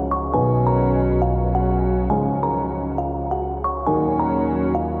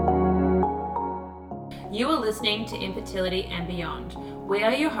listening to Infertility and Beyond. We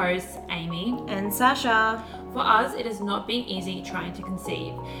are your hosts, Amy and Sasha. For us, it has not been easy trying to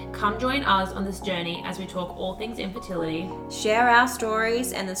conceive. Come join us on this journey as we talk all things infertility, share our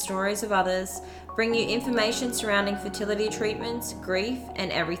stories and the stories of others, bring you information surrounding fertility treatments, grief, and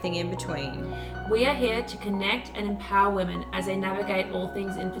everything in between. We are here to connect and empower women as they navigate all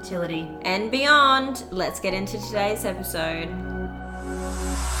things infertility and beyond. Let's get into today's episode.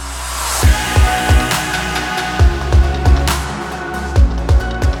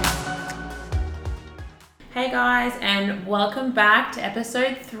 Hey guys, and welcome back to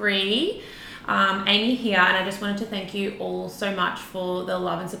episode 3. Amy here, and I just wanted to thank you all so much for the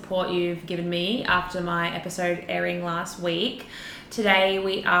love and support you've given me after my episode airing last week. Today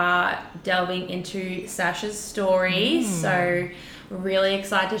we are delving into Sasha's story, so we're really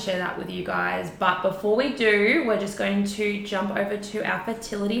excited to share that with you guys. But before we do, we're just going to jump over to our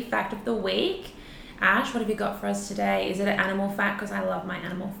fertility fact of the week. Ash, what have you got for us today? Is it an animal fact? Because I love my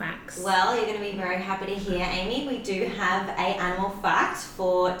animal facts. Well, you're going to be very happy to hear, Amy. We do have an animal fact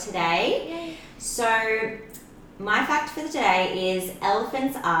for today. Yay. So, my fact for today is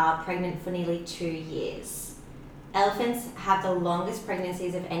elephants are pregnant for nearly 2 years. Elephants have the longest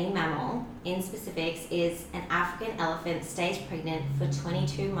pregnancies of any mammal. In specifics, is an African elephant stays pregnant for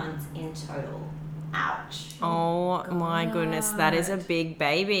 22 months in total. Ouch. Oh my goodness, that is a big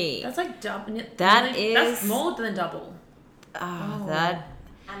baby. That's like double. That's more than double. That.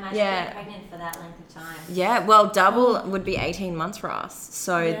 Imagine being pregnant for that length of time. Yeah, well, double would be 18 months for us.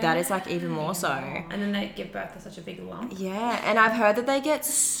 So that is like even more so. And then they give birth to such a big lump. Yeah, and I've heard that they get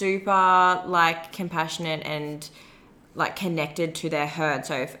super like compassionate and like connected to their herd.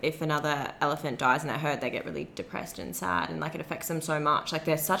 So if another elephant dies in that herd, they get really depressed and sad, and like it affects them so much. Like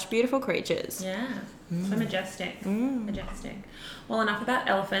they're such beautiful creatures. Yeah, so majestic. Majestic. Well, enough about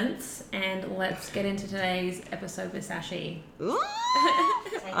elephants, and let's get into today's episode with Sashi.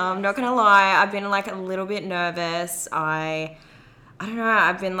 I'm not gonna lie, I've been like a little bit nervous. I don't know,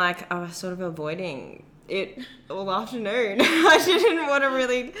 I've been like sort of avoiding it all afternoon. I didn't want to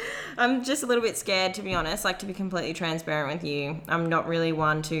really, I'm just a little bit scared, to be honest, like to be completely transparent with you. I'm not really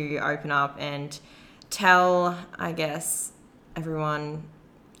one to open up and tell, I guess, everyone,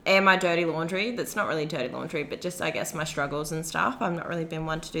 air my dirty laundry. That's not really dirty laundry, but just, I guess, my struggles and stuff. I've not really been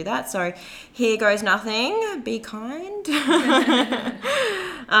one to do that. So here goes nothing. Be kind.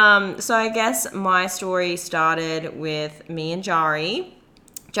 So I guess my story started with me and Jari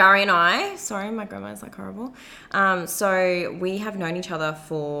and I, sorry, my grandma's like horrible. So we have known each other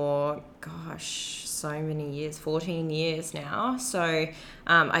for, so many years, 14 years now. So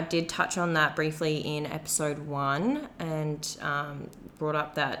I did touch on that briefly in episode 1 and brought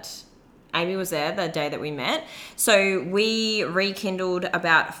up that Amy was there the day that we met. So we rekindled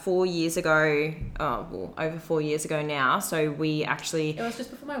about 4 years ago, over 4 years ago now. So we actually... It was just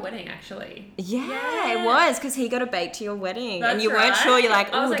before my wedding, actually. Yeah. It was, because he got a bake to your wedding. That's and you right. weren't sure. You're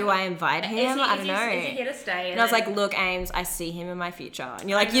like, I was do I invite him? I don't know. Is he here to stay? And I was like, look, Ames, I see him in my future. And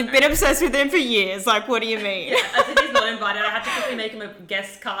you're like, you've been obsessed with him for years. Like, what do you mean? Yeah, I said he's not invited. I had to quickly make him a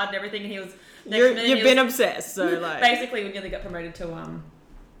guest card and everything, and he was... You've been obsessed, so like... Basically, we nearly got promoted to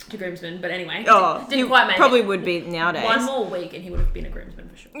groomsman, but anyway, didn't quite make probably it. would be nowadays. One more week and he would have been a groomsman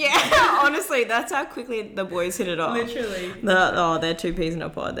for sure. Yeah, honestly, that's how quickly the boys hit it off. Literally. They're 2 peas in a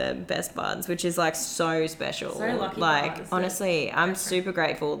pod. They're best buds, which is like so special. So lucky. Like, honestly, I'm super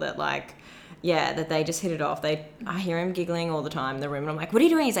grateful that like, that they just hit it off. I hear him giggling all the time in the room, and I'm like, what are you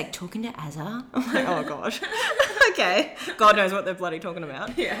doing? He's like, talking to Azza. I'm like, oh gosh. Okay. God knows what they're bloody talking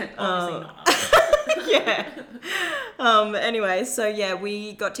about. Yeah, obviously not. Yeah. Anyway, so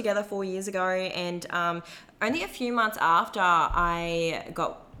we got together 4 years ago, and only a few months after I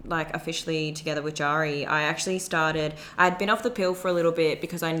got like officially together with Jari, I'd been off the pill for a little bit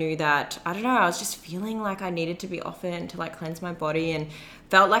because I knew that, I don't know, I was just feeling like I needed to be off it and to like cleanse my body, and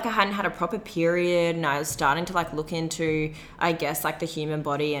felt like I hadn't had a proper period, and I was starting to like look into, I guess, like the human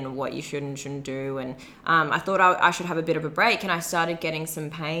body and what you should and shouldn't do, and I thought I should have a bit of a break, and I started getting some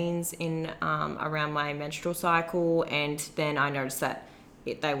pains in around my menstrual cycle, and then I noticed that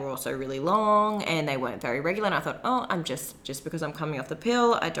they were also really long and they weren't very regular, and I thought, I'm just because I'm coming off the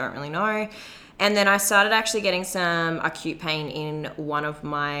pill, I don't really know. And then I started actually getting some acute pain in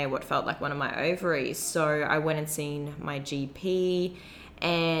what felt like one of my ovaries. So I went and seen my GP,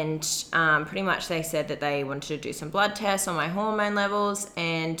 and pretty much they said that they wanted to do some blood tests on my hormone levels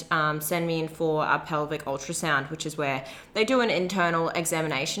and send me in for a pelvic ultrasound, which is where they do an internal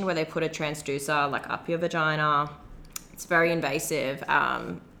examination where they put a transducer like up your vagina. It's very invasive.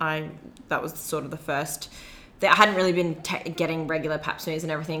 That was sort of the first I hadn't really been getting regular pap smears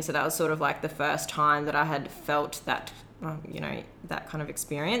and everything, so that was sort of like the first time that I had felt that, that kind of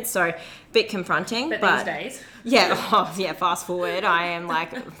experience. So a bit confronting. But these days. Yeah, fast forward, I am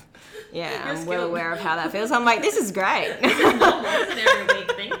like, I'm well aware of how that feels. I'm like, this is great. This is normal. This is an every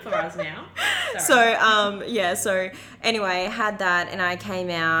week thing for us now. Sorry. So anyway, had that, and I came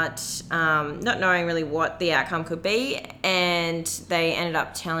out not knowing really what the outcome could be, and they ended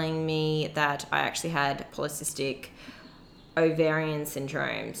up telling me that I actually had polycystic ovarian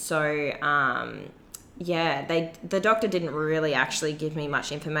syndrome. So the doctor didn't really actually give me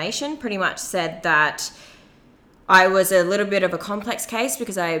much information. Pretty much said that I was a little bit of a complex case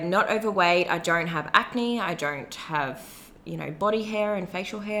because I'm not overweight, I don't have acne, I don't have, body hair and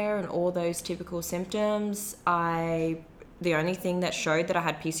facial hair and all those typical symptoms. The only thing that showed that I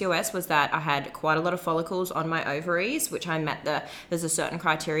had PCOS was that I had quite a lot of follicles on my ovaries, which I met there's a certain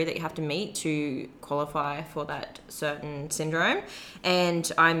criteria that you have to meet to qualify for that certain syndrome.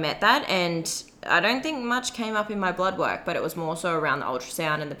 And I met that, and I don't think much came up in my blood work, but it was more so around the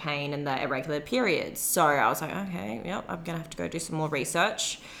ultrasound and the pain and the irregular periods. So I was like, okay, I'm going to have to go do some more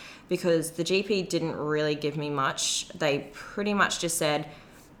research, because the GP didn't really give me much. They pretty much just said,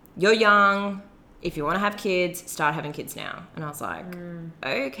 you're young, if you want to have kids, start having kids now. And I was like,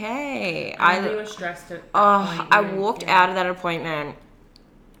 okay. You were stressed at that point. I walked out of that appointment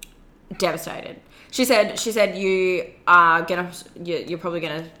devastated. She said you're probably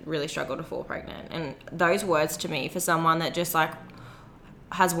gonna really struggle to fall pregnant. And those words to me, for someone that just like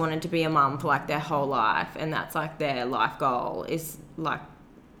has wanted to be a mum for like their whole life, and that's like their life goal, is like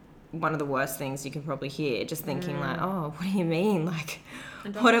one of the worst things you can probably hear. Just thinking like, oh, what do you mean? Like,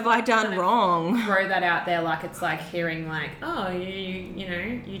 what have I done wrong? Throw that out there like it's like hearing like, oh,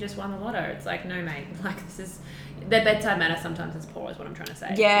 you just won the lotto. It's like, no, mate. Like, this is their bedside manner sometimes is poor, is what I'm trying to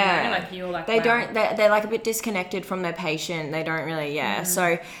say. Yeah, like you're like they wow. don't. They're like a bit disconnected from their patient. They don't really. Yeah.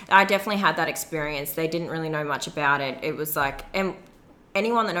 So I definitely had that experience. They didn't really know much about it. It was like, and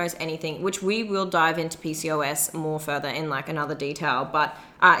anyone that knows anything, which we will dive into PCOS more further in like another detail, but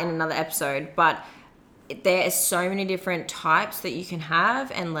in another episode, but there is so many different types that you can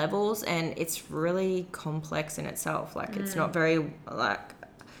have and levels, and it's really complex in itself. Like it's not very like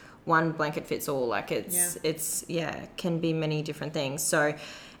one blanket fits all. Like it's can be many different things. So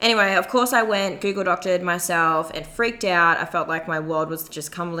anyway, of course I went Google doctored myself and freaked out. I felt like my world was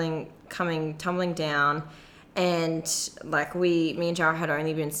just tumbling down. And like me and Jara had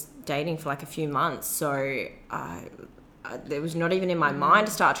only been dating for like a few months, so there was not even in my mind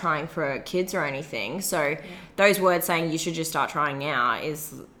to start trying for kids or anything. So those words saying you should just start trying now it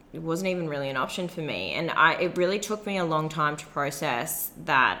wasn't even really an option for me. And it really took me a long time to process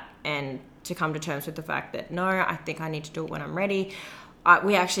that and to come to terms with the fact that no, I think I need to do it when I'm ready.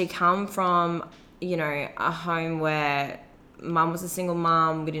 We actually come from, a home where mum was a single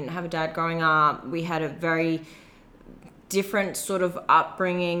mum. We didn't have a dad growing up. We had a very different sort of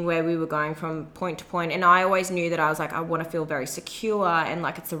upbringing where we were going from point to point. And I always knew that I was like, I want to feel very secure and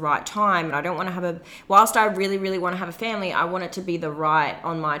like it's the right time. And I don't want to have whilst I really, really want to have a family, I want it to be the right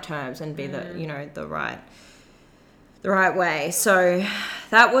on my terms and be the right way. So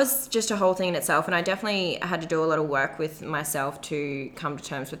that was just a whole thing in itself. And I definitely had to do a lot of work with myself to come to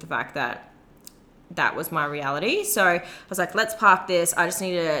terms with the fact that was my reality. So I was like, let's park this. I just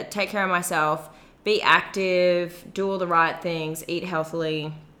need to take care of myself, be active, do all the right things, eat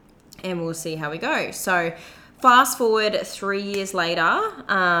healthily, and we'll see how we go. So fast forward 3 years later,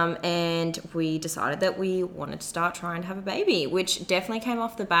 and we decided that we wanted to start trying to have a baby, which definitely came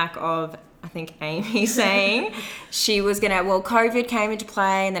off the back of, I think, Amy saying she was COVID came into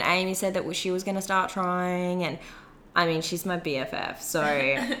play, and then Amy said that she was going to start trying. And I mean, she's my BFF, so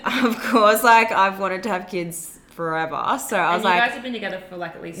of course, like, I've wanted to have kids forever. So I was like, you guys have been together for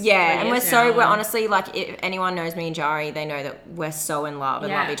like at least 3 and years we're honestly, like, if anyone knows me and Jari, they know that we're so in love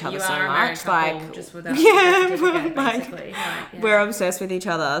and love each other so much. Like, just without we're obsessed with each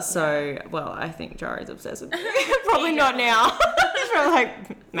other. So, well, I think Jari's obsessed with me. Probably not now. He's probably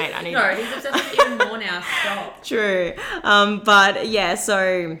like, mate, I need. No, he's obsessed with you even more now. Stop. True, but yeah,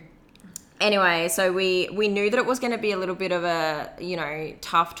 so. Anyway, so we knew that it was going to be a little bit of a,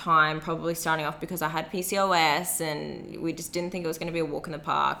 tough time probably starting off because I had PCOS and we just didn't think it was going to be a walk in the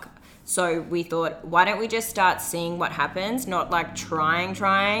park. So we thought, why don't we just start seeing what happens? Not like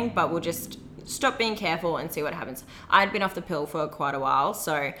trying, but we'll just stop being careful and see what happens. I'd been off the pill for quite a while.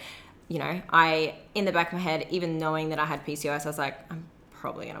 So, I, in the back of my head, even knowing that I had PCOS, I was like, I'm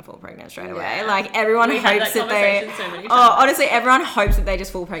probably gonna fall pregnant straight away. Like everyone hopes that they honestly everyone hopes that they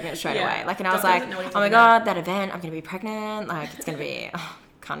just fall pregnant straight away. Like, and I was like, oh my god, that event, I'm gonna be pregnant, like it's gonna be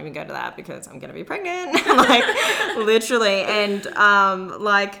can't even go to that because I'm gonna be pregnant. Like, literally. And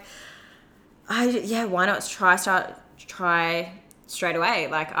why not try straight away?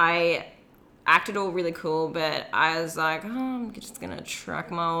 Like, I acted all really cool, but I was like, I'm just gonna track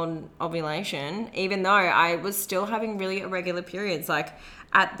my old ovulation, even though I was still having really irregular periods. Like,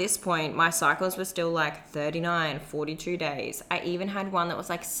 at this point, my cycles were still like 39, 42 days. I even had one that was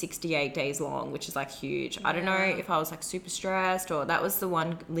like 68 days long, which is like huge. I don't know if I was like super stressed, or that was the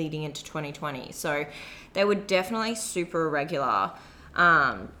one leading into 2020. So they were definitely super irregular.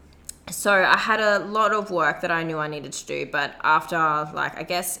 So I had a lot of work that I knew I needed to do, but after like, I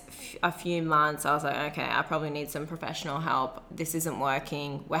guess a few months, I was like, okay, I probably need some professional help. This isn't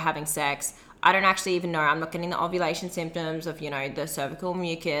working. We're having sex. I don't actually even know. I'm not getting the ovulation symptoms of, the cervical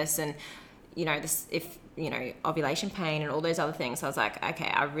mucus and, ovulation pain and all those other things. So I was like,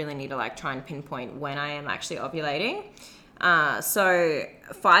 okay, I really need to like try and pinpoint when I am actually ovulating. So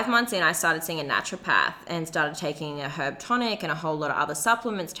 5 months in, I started seeing a naturopath and started taking a herb tonic and a whole lot of other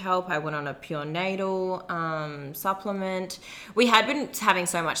supplements to help. I went on a pure natal supplement. We had been having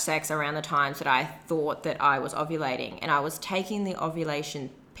so much sex around the times that I thought that I was ovulating, and I was taking the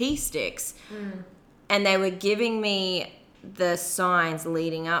ovulation pea sticks, and they were giving me the signs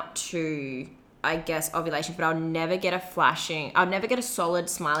leading up to, I guess, ovulation, but I'll never get a solid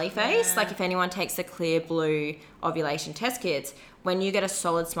smiley face. Like, if anyone takes the clear blue ovulation test kits, when you get a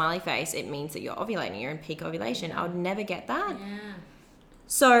solid smiley face, it means that you're ovulating, you're in peak ovulation. I would never get that.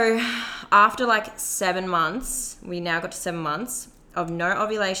 So after like 7 months, we now got to 7 months of no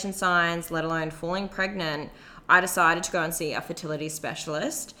ovulation signs, let alone falling pregnant, I decided to go and see a fertility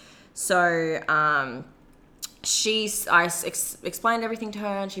specialist. So I explained everything to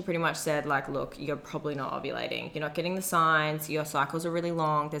her, and she pretty much said, like, look, you're probably not ovulating. You're not getting the signs. Your cycles are really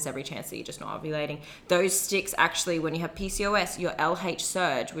long. There's every chance that you're just not ovulating. Those sticks, actually, when you have PCOS, your LH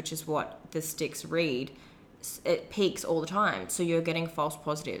surge, which is what the sticks read, it peaks all the time. So you're getting false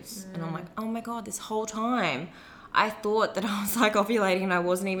positives. And I'm like, oh my God, this whole time I thought that I was like ovulating, and I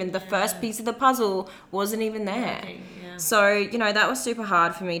wasn't even, the first piece of the puzzle wasn't even there. So, that was super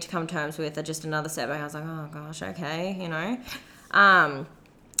hard for me to come to terms with. Just another setback. I was like, oh gosh, okay, and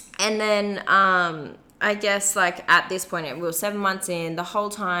then I guess like at this point, we were 7 months in. The whole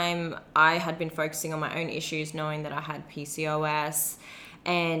time I had been focusing on my own issues, knowing that I had PCOS,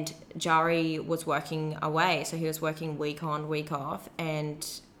 and Jari was working away. So he was working week on, week off, and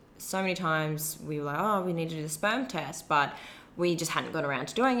so many times we were like, oh, we need to do the sperm test, but we just hadn't got around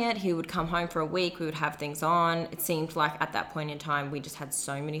to doing it. He would come home for a week, we would have things on. It seemed like at that point in time, we just had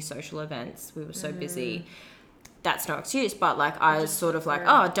so many social events. We were so busy. That's no excuse, but like I was sort of like,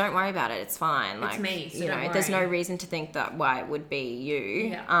 oh, don't worry about it. It's fine. Like, it's me, so don't worry. There's no reason to think that why it would be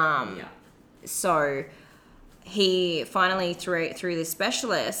you. So he finally, through this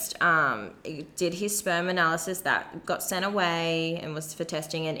specialist, did his sperm analysis that got sent away and was for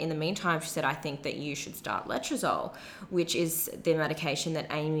testing. And in the meantime, she said, I think that you should start letrozole, which is the medication that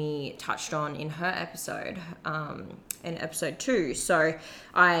Amy touched on in her episode, in episode 2. So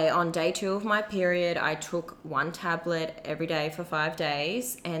on day 2 of my period, I took 1 tablet every day for 5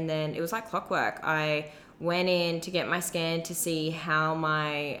 days. And then it was like clockwork. I went in to get my scan to see how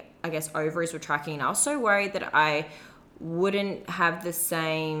my, I guess, ovaries were tracking. And I was so worried that I wouldn't have the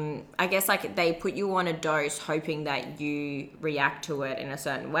same, I guess, like they put you on a dose hoping that you react to it in a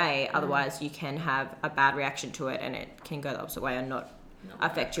certain way. Otherwise you can have a bad reaction to it and it can go the opposite way and not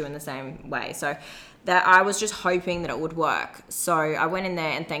affect you in the same way. So that I was just hoping that it would work. So I went in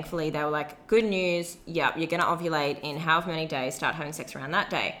there, and thankfully they were like, good news. Yep, you're going to ovulate in however many days, start having sex around that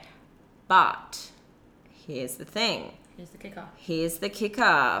day. But here's the thing. Here's the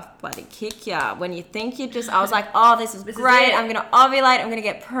kicker. Bloody kick ya. When you think I was like, oh, this is great. I'm going to ovulate. I'm going to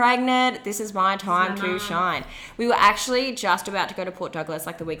get pregnant. This is my time to shine. We were actually just about to go to Port Douglas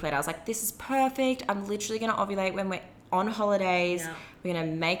like the week later. I was like, this is perfect. I'm literally going to ovulate when we're on holidays. Yeah. We're going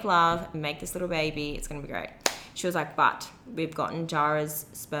to make love, make this little baby. It's going to be great. She was like, but we've gotten Jara's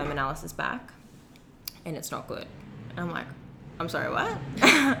sperm analysis back and it's not good. And I'm like, I'm sorry, what?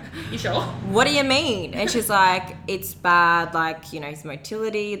 You sure? What do you mean? And she's like, it's bad, like, his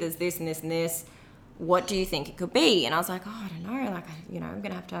motility, there's this and this and this. What do you think it could be? And I was like, oh, I don't know. Like, I'm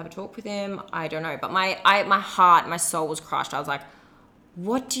going to have a talk with him. I don't know. But my heart, my soul was crushed. I was like,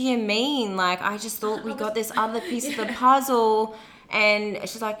 what do you mean? Like, I just thought we got this other piece of the puzzle. And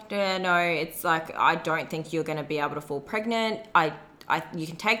she's like, no, it's like, I don't think you're going to be able to fall pregnant. You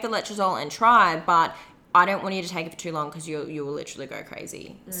can take the letrozole and try, but I don't want you to take it for too long because you will literally go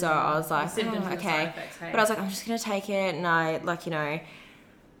crazy. So I was like, okay. Effects, hey? But I was like, I'm just going to take it. And I,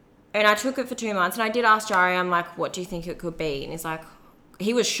 and I took it for 2 months. And I did ask Jari, I'm like, what do you think it could be? And he's like,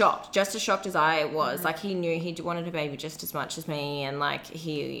 he was shocked, just as shocked as I was. Like, he knew he wanted a baby just as much as me, and like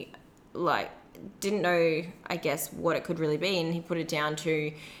he like didn't know, I guess, what it could really be, and he put it down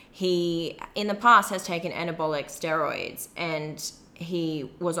to he in the past has taken anabolic steroids, and he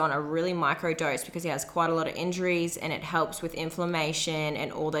was on a really micro dose because he has quite a lot of injuries, and it helps with inflammation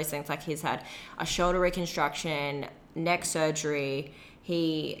and all those things. Like, he's had a shoulder reconstruction, neck surgery.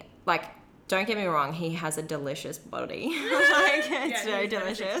 He, like, don't get me wrong, he has a delicious body. Like, it's very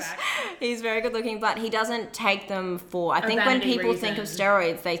delicious. He's very good looking, but he doesn't take them for, I think when people think of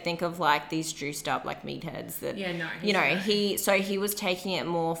steroids, they think of like these juiced up like meatheads that, he was taking it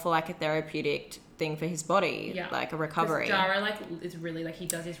more for like a therapeutic thing for his body, like a recovery. Jara like is really like, he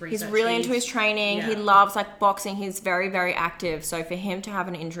does his research. He's really into his training. He loves like boxing. He's very, very active. So for him to have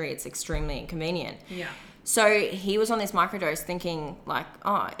an injury, it's extremely inconvenient. Yeah. So he was on this microdose thinking like,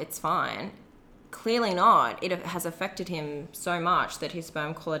 oh, it's fine. Clearly not. It has affected him so much that his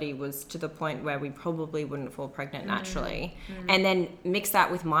sperm quality was to the point where we probably wouldn't fall pregnant naturally. And then mix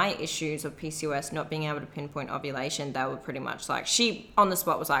that with my issues of PCOS, not being able to pinpoint ovulation. They were pretty much like, she on the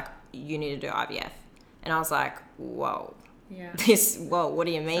spot was like, you need to do IVF. And I was like, whoa. Yeah. What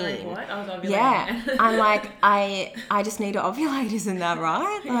do you mean? Sorry, what? I was ovulating. Yeah. I'm like, I just need to ovulate, isn't that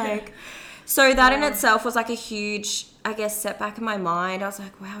right? Like, so that in itself was like a huge, I guess, setback in my mind. I was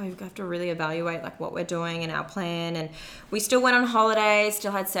like, wow, we have to really evaluate like what we're doing and our plan. And we still went on holidays,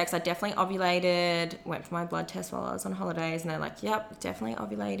 still had sex. I definitely ovulated, went for my blood test while I was on holidays, and they're like, yep, definitely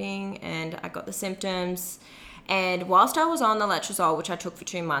ovulating. And I got the symptoms. And whilst I was on the letrozole, which I took for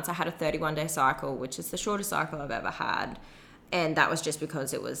 2 months, I had a 31-day cycle, which is the shortest cycle I've ever had. And that was just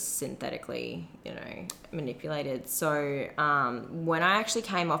because it was synthetically, manipulated. So when I actually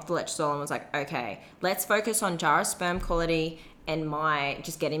came off the letrozole and was like, okay, let's focus on Jara's sperm quality and my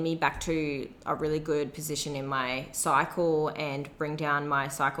just getting me back to a really good position in my cycle and bring down my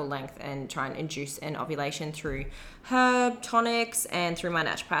cycle length and try and induce an ovulation through herb tonics and through my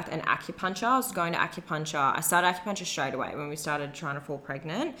naturopath and acupuncture. I was going to acupuncture. I started acupuncture straight away when we started trying to fall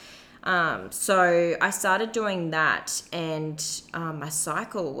pregnant. So I started doing that, and my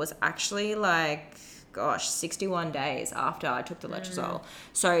cycle was actually like, 61 days after I took the letrozole.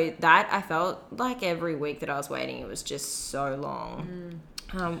 So that I felt like every week that I was waiting, it was just so long,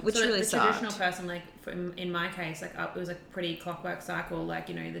 which so really the sucked. traditional person, like in my case, like it was a pretty clockwork cycle. Like,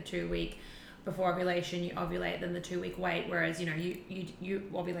 the 2 week before ovulation, you ovulate, then the 2 week wait. Whereas, you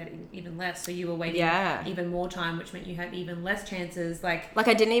ovulated even less, so you were waiting even more time, which meant you had even less chances. Like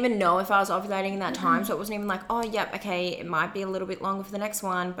I didn't even know if I was ovulating in that time, so it wasn't even like, oh, yep, okay, it might be a little bit longer for the next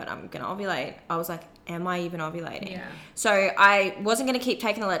one, but I'm gonna ovulate. I was like, am I even ovulating? Yeah. So I wasn't gonna keep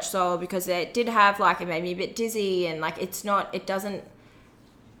taking the letrozole because it did have it made me a bit dizzy, and it doesn't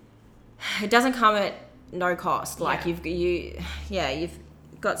come at no cost. Like you've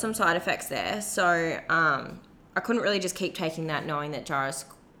got some side effects there. So I couldn't really just keep taking that knowing that Jara's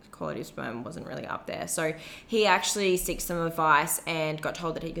quality of sperm wasn't really up there. So he actually seeked some advice and got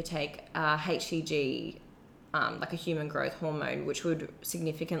told that he could take HCG, like a human growth hormone, which would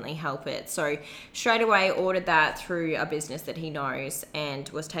significantly help it. So straight away ordered that through a business that he knows and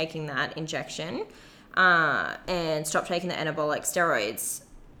was taking that injection and stopped taking the anabolic steroids.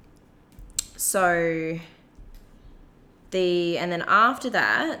 So and then after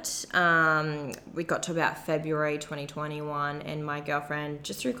that, we got to about February 2021, and my girlfriend,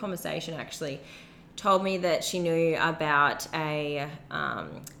 just through conversation actually, told me that she knew about a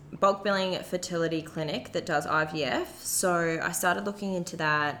bulk billing fertility clinic that does IVF. So I started looking into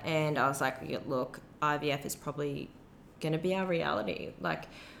that, and I was like, look, IVF is probably going to be our reality. Like,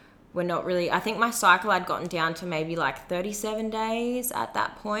 we're not really, I think my cycle had gotten down to maybe like 37 days at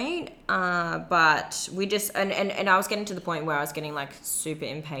that point. But we just, and I was getting to the point where I was getting like super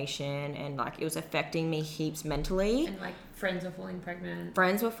impatient, and like it was affecting me heaps mentally. And like friends were falling pregnant.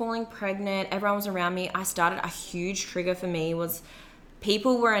 Everyone was around me. I started, a huge trigger for me was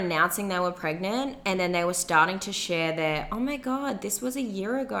people were announcing they were pregnant, and then they were starting to share their, oh my God, this was a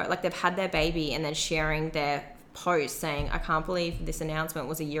year ago. Like they've had their baby, and then sharing their post saying, I can't believe this announcement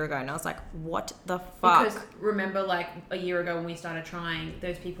was a year ago. And I was like, what the fuck? Because remember, like a year ago when we started trying,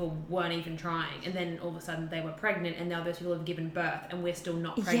 those people weren't even trying, and then all of a sudden they were pregnant, and now those people have given birth and we're still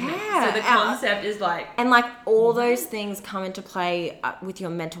not pregnant. So the concept is like, and like all those things come into play with your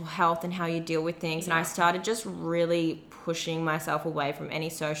mental health and how you deal with things. And I started just really pushing myself away from any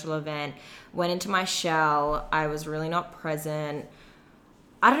social event, went into my shell. I was really not present.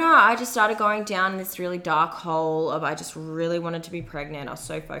 I don't know, I just started going down this really dark hole of I just really wanted to be pregnant. I was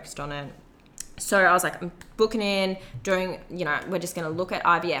so focused on it. So I was like, I'm booking in, we're just going to look at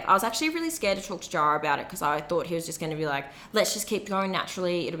IVF. I was actually really scared to talk to Jara about it because I thought he was just going to be like, let's just keep going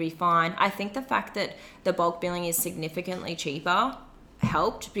naturally. It'll be fine. I think the fact that the bulk billing is significantly cheaper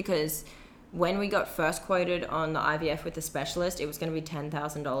helped, because when we got first quoted on the IVF with the specialist, it was going to be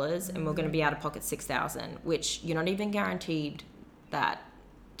 $10,000 and we're going to be out of pocket $6,000, which you're not even guaranteed that,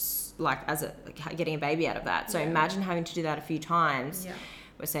 like, getting a baby out of that. So imagine having to do that a few times. Yeah.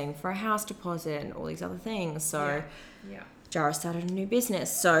 We're saving for a house deposit and all these other things. So Yeah. Jara started a new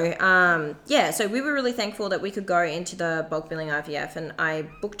business. So, so we were really thankful that we could go into the bulk billing IVF, and I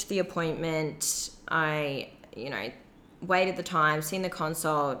booked the appointment. I, waited the time, seen the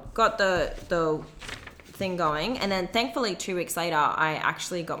consult, got the thing going, and then thankfully 2 weeks later I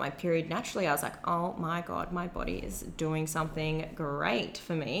actually got my period naturally. I was like, oh my god, my body is doing something great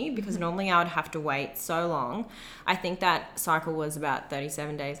for me, because normally I would have to wait so long. I think that cycle was about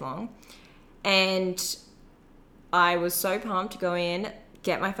 37 days long, and I was so pumped to go in,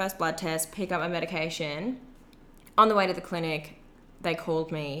 get my first blood test, pick up my medication. On the way to the clinic, they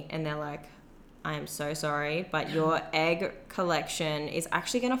called me and they're like, I am so sorry, but your egg collection is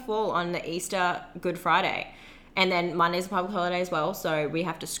actually going to fall on the Easter Good Friday. And then Monday's a public holiday as well, so we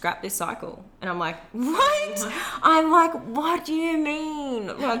have to scrap this cycle. And I'm like, what? I'm like, what do you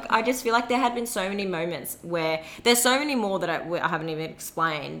mean? Like, I just feel like there had been so many moments where there's so many more that I haven't even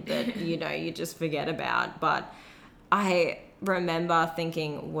explained that, you just forget about. But I remember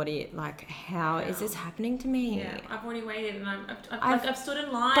thinking, how is this happening to me? Yeah, I've already waited, and I've stood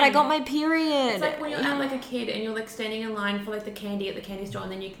in line. But I got my period. It's like when you're at like a kid and you're like standing in line for like the candy at the candy store,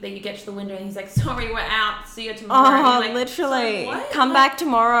 and then you get to the window and he's like, sorry, we're out, see you tomorrow. Oh, like, literally. So Come back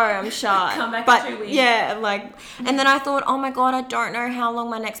tomorrow, I'm shut. Come back but, in 2 weeks. Yeah, and then I thought, oh my god, I don't know how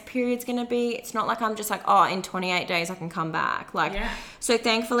long my next period's going to be. It's not like I'm just like, oh, in 28 days I can come back. So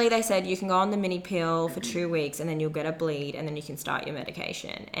thankfully they said you can go on the mini pill for 2 weeks and then you'll get a bleed and then you can start your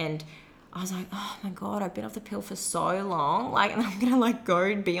medication. And I was like, oh my god, I've been off the pill for so long, and I'm gonna go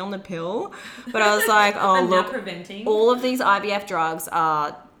and be on the pill. But I was like, oh look, all of these IVF drugs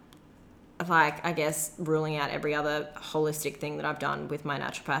are I guess ruling out every other holistic thing that I've done with my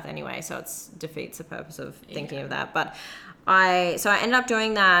naturopath anyway, so it defeats the purpose of thinking of that. But I ended up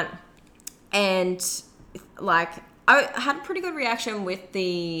doing that, and I had a pretty good reaction with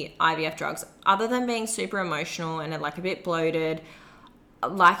the IVF drugs, other than being super emotional and a bit bloated.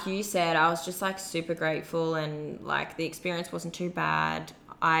 Like you said, I was just super grateful, and the experience wasn't too bad.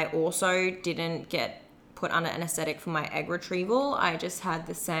 I also didn't get put under anesthetic for my egg retrieval. I just had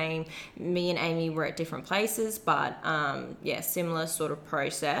the same, me and Amy were at different places, but similar sort of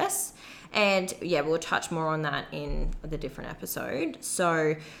process. And we'll touch more on that in the different episode.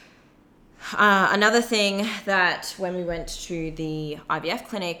 So another thing that when we went to the IVF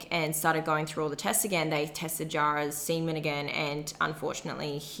clinic and started going through all the tests again, they tested Jara's semen again, and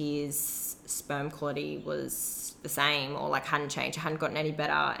unfortunately his sperm quality was the same, or hadn't changed, hadn't gotten any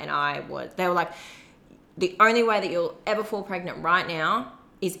better. And they were like, the only way that you'll ever fall pregnant right now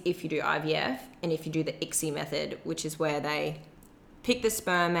is if you do IVF and if you do the ICSI method, which is where they pick the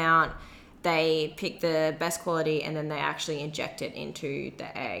sperm out, they pick the best quality, and then they actually inject it into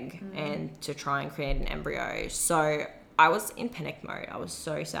the egg and to try and create an embryo. So I was in panic mode. I was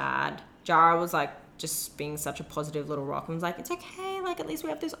so sad. Jara was just being such a positive little rock and was like, it's okay, at least we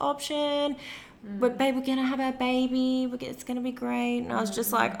have this option. But babe, we're gonna have our baby. It's gonna be great. And I was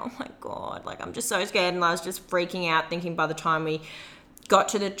just like, oh my god, I'm just so scared. And I was just freaking out, thinking by the time we got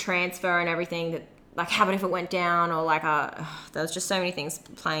to the transfer and everything that, how about if it went down, or there was just so many things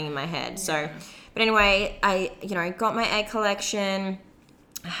playing in my head. So, but anyway, I, got my egg collection,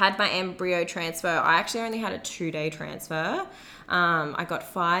 had my embryo transfer. I actually only had a 2-day transfer. I got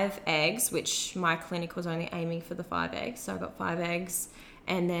 5 eggs, which my clinic was only aiming for the 5 eggs. So I got 5 eggs,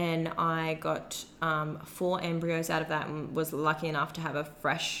 and then I got 4 embryos out of that, and was lucky enough to have a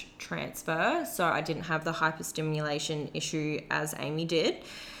fresh transfer. So I didn't have the hyperstimulation issue as Amy did.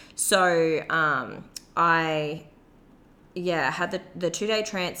 So I had the 2-day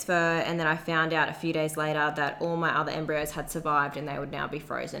transfer, and then I found out a few days later that all my other embryos had survived and they would now be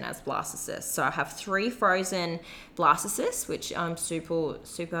frozen as blastocysts. So I have 3 frozen blastocysts, which I'm super,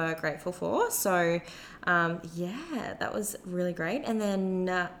 super grateful for. So Yeah, that was really great. And then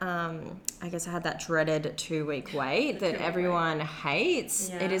I guess I had that dreaded 2-week wait that everyone hates.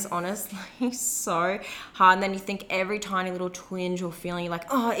 Yeah. It is honestly so hard. And then you think every tiny little twinge or feeling, you're like,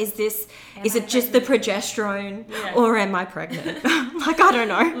 oh, is it just the progesterone or am I pregnant? Like, I don't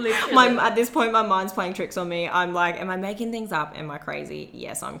know. Literally. At this point, my mind's playing tricks on me. I'm like, am I making things up? Am I crazy?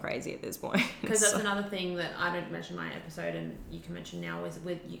 Yes, I'm crazy at this point. Because that's another thing that I didn't mention in my episode, and you can mention now, is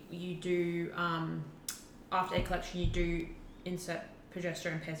with you do after egg collection you do insert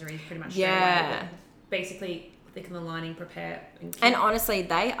progesterone pessaries pretty much straight away. Basically thicken the lining, prepare, and honestly,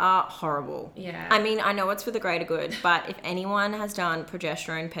 they are horrible. Yeah. I mean, I know it's for the greater good, but if anyone has done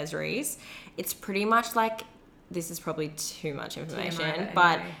progesterone pessaries, it's pretty much like, this is probably too much information,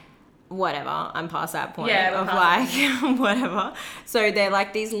 but anyway. Whatever, I'm past that point Yeah, of like whatever. So they're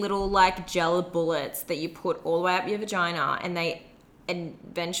like these little like gel bullets that you put all the way up your vagina, and they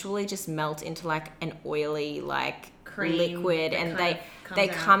eventually just melt into like an oily like Cream liquid, that and kind they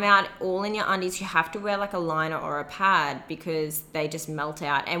of comes come out all in your undies. You have to wear like a liner or a pad because they just melt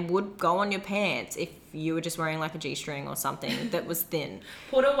out and would go on your pants if you were just wearing like a G-string or something that was thin.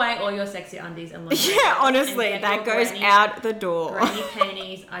 Put away all your sexy undies and Yeah, honestly, that goes out the door. Granny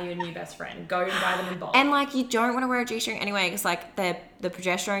panties are your new best friend. Go and buy them in bulk. And like, you don't want to wear a G-string anyway, because like the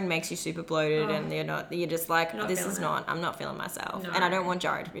progesterone makes you super bloated, and you're just like, I'm not feeling myself, No. and I don't want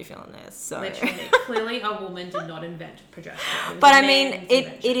Jared to be feeling this. So Literally, clearly a woman did not invent progesterone. but I mean,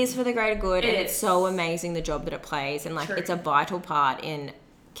 it is for the greater good, and it's so amazing the job that it plays, and like True. it's a vital part in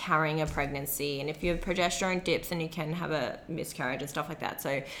carrying a pregnancy. And if your progesterone dips, then you can have a miscarriage and stuff like that.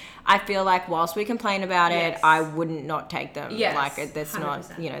 So I feel like whilst we complain about it, I wouldn't not take them. Yes, like, that's 100%. not,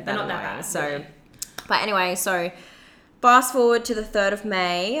 that They're not annoying. that bad, So really. but anyway, so fast forward to the 3rd of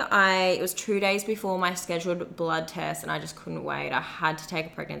May. It was 2 days before my scheduled blood test, and I just couldn't wait. I had to take a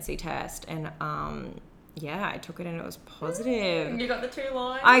pregnancy test, and I took it, and it was positive. You got the 2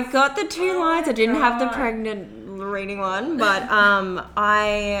 lines. I got the 2 lines. I didn't have the God. pregnant reading one, but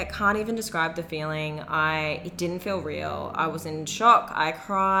I can't even describe the feeling. It didn't feel real. I was in shock. I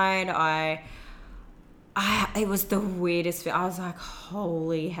cried. It was the weirdest feel. I was like,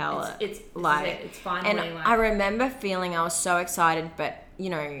 holy hell. It's finally, and I remember feeling I was so excited, but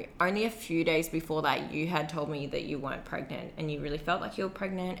only a few days before that, you had told me that you weren't pregnant, and you really felt like you were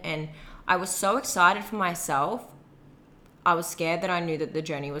pregnant, and I was so excited for myself. I was scared that I knew that the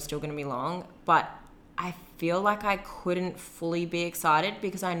journey was still going to be long, but I feel like I couldn't fully be excited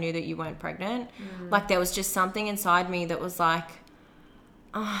because I knew that you weren't pregnant. Like, there was just something inside me that was like,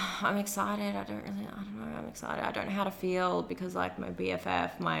 oh, I'm excited. I don't know. I'm excited. I don't know how to feel because like my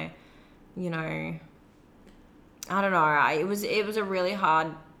BFF, I don't know. It was a really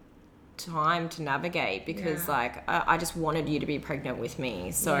hard time to navigate because like I just wanted you to be pregnant with me.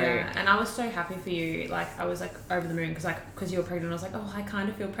 So and I was so happy for you. Like, I was like over the moon because you were pregnant. I was like, oh, I kind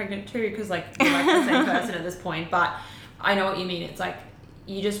of feel pregnant too, because like you're like the same person at this point. But I know what you mean. It's like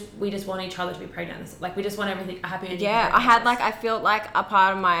we just want each other to be pregnant. Like, we just want everything happy. Yeah, I felt like a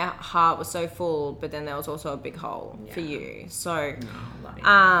part of my heart was so full, but then there was also a big hole for you. So, love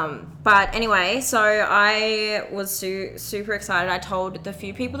you. but anyway, so I was super excited. I told the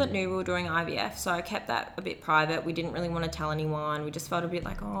few people that knew we were doing IVF, so I kept that a bit private. We didn't really want to tell anyone. We just felt a bit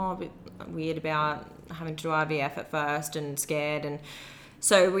like, a bit weird about having to do IVF at first and scared, and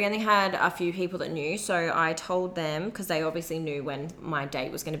so we only had a few people that knew. So I told them, because they obviously knew when my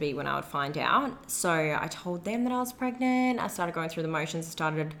date was going to be, when I would find out. So I told them that I was pregnant. I started going through the motions. I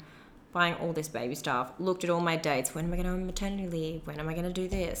started buying all this baby stuff. Looked at all my dates. When am I going to have maternity leave? When am I going to do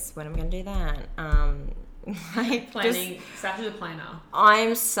this? When am I going to do that? Planning. Sash is a planner.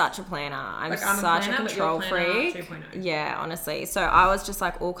 I'm such a planner. I'm such a control freak. 2.0. Yeah, honestly. So I was just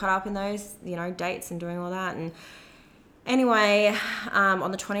like all caught up in those, dates and doing all that. And anyway,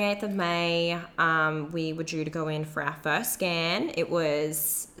 on the 28th of May, we were due to go in for our first scan. It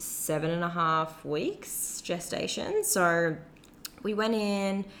was 7.5 weeks gestation. So we went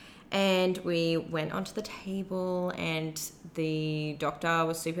in and we went onto the table, and the doctor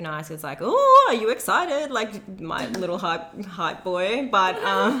was super nice. He was like, oh, are you excited? Like my little hype boy. But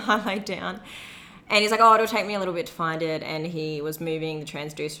I laid down. And he's like, oh, it'll take me a little bit to find it. And he was moving the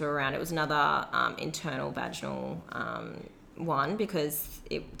transducer around. It was another internal vaginal one, because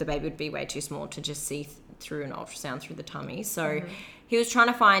the baby would be way too small to just see through an ultrasound through the tummy. So he was trying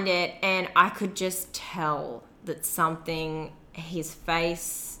to find it, and I could just tell that his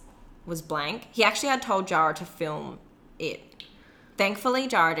face was blank. He actually had told Jara to film it. Thankfully,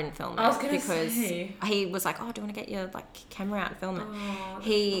 Jara didn't film it because he was like, "Oh, do you want to get your camera out and film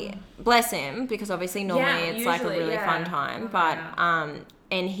it?" Bless him, because obviously normally it's like a really fun time. But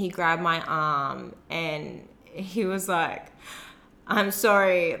and he grabbed my arm and he was like, I'm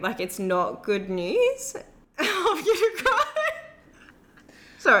sorry, like, it's not good news. I'm gonna cry.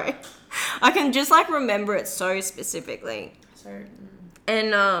 Sorry. I can just, like, remember it so specifically. So,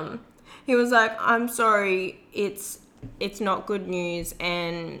 And he was like, I'm sorry, it's not good news,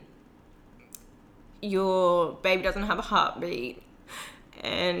 and your baby doesn't have a heartbeat,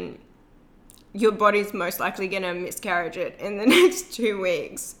 and your body's most likely going to miscarriage it in the next 2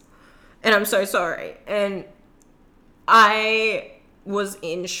 weeks. And I'm so sorry. And I was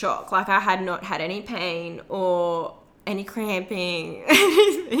in shock. Like, I had not had any pain or any cramping,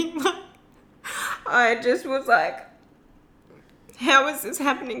 anything. Like, I just was like, how is this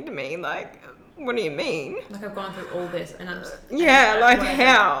happening to me? Like, what do you mean? like, I've gone through all this, and I'm just... Yeah, like, whatever.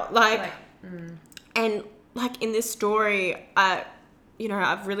 how? Like, and, like, in this story,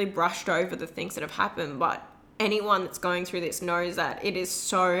 I've really brushed over the things that have happened, but anyone that's going through this knows that it is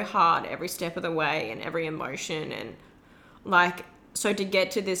so hard every step of the way and every emotion, and, like, so to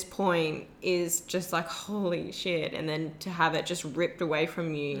get to this point is just like, holy shit, and then to have it just ripped away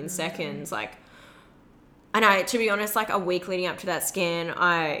from you in seconds, like, and to be honest, like, a week leading up to that scan,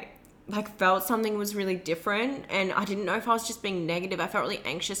 I, like, felt something was really different, and I didn't know if I was just being negative. I felt really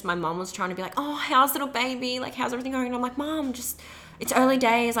anxious. My mum was trying to be like, oh, how's little baby? Like, how's everything going? And I'm like, Mum, it's early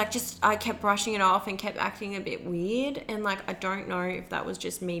days. Like, I kept brushing it off and kept acting a bit weird. And, like, I don't know if that was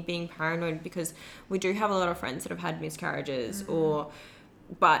just me being paranoid, because we do have a lot of friends that have had miscarriages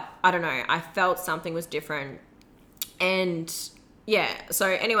but I don't know. I felt something was different. And yeah, so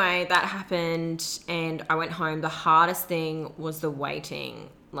anyway, that happened and I went home. The hardest thing was the waiting,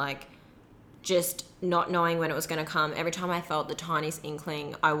 like, just not knowing when it was going to come. Every time I felt the tiniest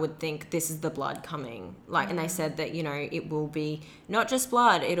inkling, I would think, this is the blood coming. Like, and they said that, it will be not just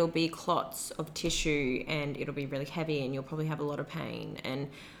blood, it'll be clots of tissue, and it'll be really heavy, and you'll probably have a lot of pain. And,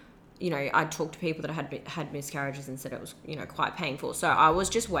 I talked to people that had miscarriages and said it was, quite painful. So I was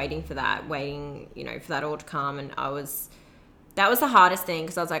just waiting for that, for that all to come. And that was the hardest thing,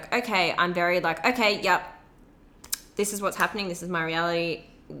 because I was like, okay, I'm very like, okay, yep, this is what's happening. This is my reality.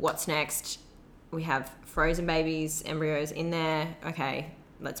 What's next? We have frozen babies, embryos in there. Okay,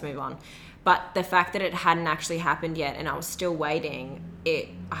 let's move on. But the fact that it hadn't actually happened yet and I was still waiting, I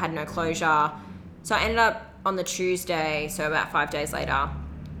had no closure. So I ended up on the Tuesday, so about 4 days later,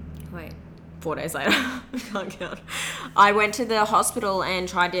 I can't count. I went to the hospital and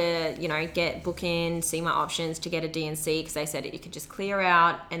tried to, book in, see my options to get a D&C, because they said that you could just clear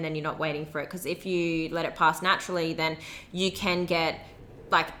out and then you're not waiting for it. Because if you let it pass naturally, then you can get,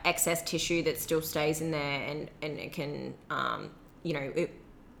 like, excess tissue that still stays in there, and it can,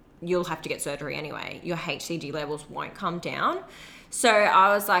 you'll have to get surgery anyway. Your HCG levels won't come down. So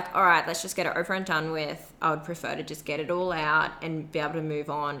I was like, all right, let's just get it over and done with. I would prefer to just get it all out and be able to move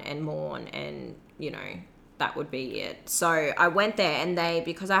on and mourn, and, that would be it. So I went there, and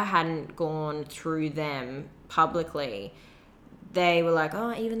because I hadn't gone through them publicly, they were like,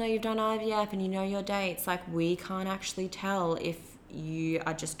 oh, even though you've done IVF and you know your dates, like, we can't actually tell if you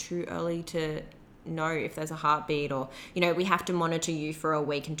are just too early to know if there's a heartbeat, or, we have to monitor you for a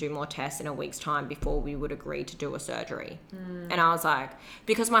week and do more tests in a week's time before we would agree to do a surgery. And I was like,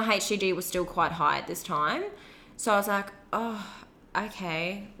 because my HCG was still quite high at this time, so I was like, oh,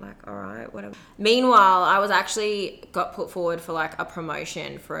 okay, like, all right, whatever. Meanwhile, I was actually got put forward for, like, a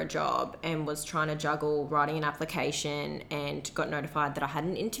promotion for a job, and was trying to juggle writing an application, and got notified that I had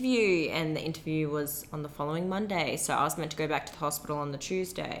an interview, and the interview was on the following Monday. So I was meant to go back to the hospital on the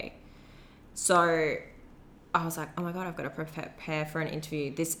Tuesday. So I was like, oh my God, I've got to prepare for an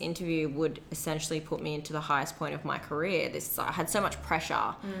interview. This interview would essentially put me into the highest point of my career. I had so much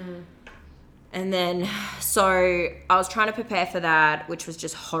pressure. And then, so I was trying to prepare for that, which was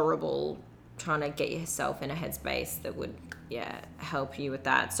just horrible, trying to get yourself in a headspace that would, help you with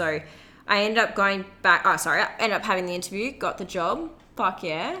that. So I ended up going back. I ended up having the interview, got the job. Fuck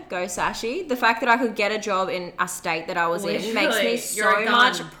yeah, go Sashi. The fact that I could get a job in a state that I was in makes me so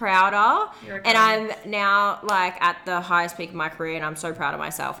much prouder. And I'm now, like, at the highest peak of my career, and I'm so proud of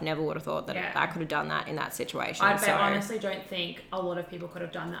myself. Never would have thought that I could have done that in that situation. I honestly don't think a lot of people could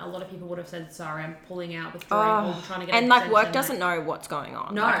have done that. A lot of people would have said, sorry, I'm pulling out, withdrawing, or trying to get and, like, work doesn't know what's going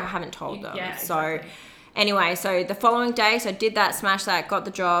on. No. Like, I haven't told them. Yeah, so exactly. Anyway, so the following day, so did that, smashed that, got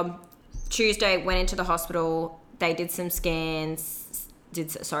the job. Tuesday, went into the hospital. They did some scans. Did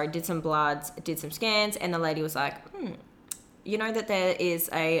some bloods, did some scans, and the lady was like, you know that there is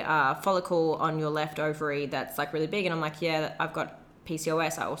a follicle on your left ovary that's, like, really big? And I'm like, yeah, I've got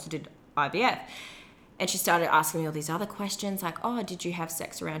PCOS. I also did IVF. And she started asking me all these other questions like, oh, did you have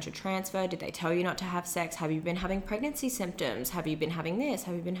sex around your transfer? Did they tell you not to have sex? Have you been having pregnancy symptoms? Have you been having this?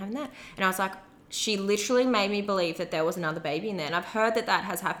 Have you been having that? And I was like, she literally made me believe that there was another baby in there. And I've heard that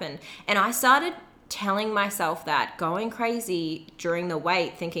has happened. And I started telling myself that, going crazy during the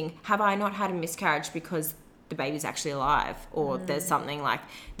wait, thinking, have I not had a miscarriage because the baby's actually alive, or there's something like,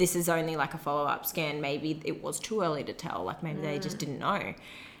 this is only like a follow-up scan, maybe it was too early to tell, like maybe they just didn't know.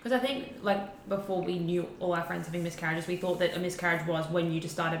 Because I think, like, before we knew all our friends having miscarriages, we thought that a miscarriage was when you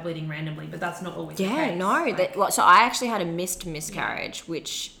just started bleeding randomly, but that's not always the case. No. So I actually had a missed miscarriage,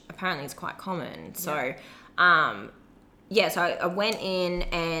 which apparently is quite common. So, so I went in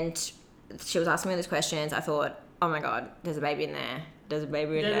and she was asking me these questions. I thought, oh my God, there's a baby in there. There's a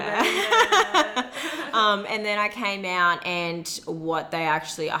baby in there. And then I came out, and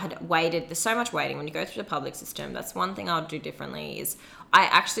I had waited. There's so much waiting when you go through the public system. That's one thing I'll do differently is I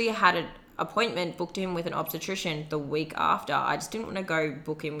actually had an appointment booked in with an obstetrician the week after. I just didn't want to go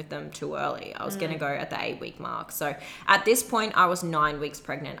book in with them too early. I was going to go at the 8-week mark. So at this point, I was 9 weeks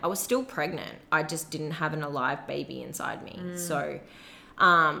pregnant. I was still pregnant. I just didn't have an alive baby inside me. So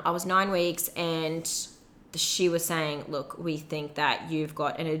I was 9 weeks, and she was saying, look, we think that you've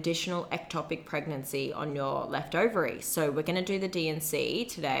got an additional ectopic pregnancy on your left ovary. So we're going to do the D&C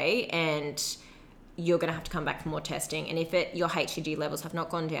today, and you're going to have to come back for more testing. And if your HCG levels have not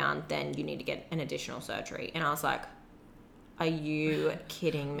gone down, then you need to get an additional surgery. And I was like, are you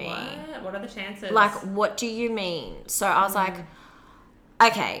kidding me? What are the chances? Like, what do you mean? So I was like,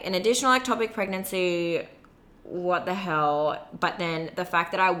 okay, an additional ectopic pregnancy, what the hell? But then the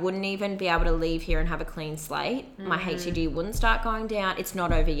fact that I wouldn't even be able to leave here and have a clean slate, my HCG wouldn't start going down. It's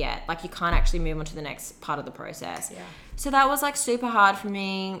not over yet. Like, you can't actually move on to the next part of the process. Yeah. So that was like super hard for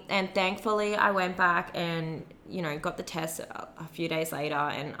me. And thankfully I went back and, got the test a few days later,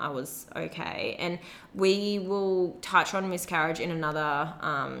 and I was okay. And we will touch on miscarriage in another,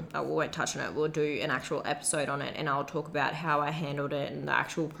 we won't touch on it. We'll do an actual episode on it, and I'll talk about how I handled it and the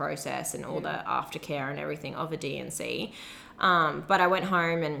actual process and all the aftercare and everything of a D&C. But I went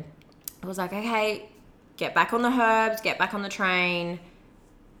home and I was like, okay, get back on the herbs, get back on the train,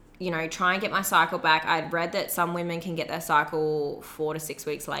 try and get my cycle back. I'd read that some women can get their cycle 4 to 6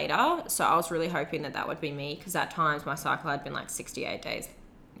 weeks later. So I was really hoping that would be me, because at times my cycle had been like 68 days,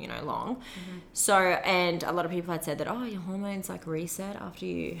 long. So, and a lot of people had said that, oh, your hormones like reset after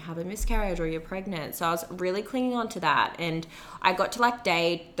you have a miscarriage or you're pregnant. So I was really clinging on to that. And I got to like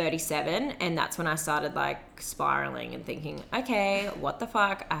day 37, and that's when I started like spiraling and thinking, okay, what the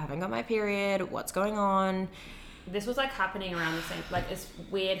fuck? I haven't got my period. What's going on? This was like happening around the same, like, it's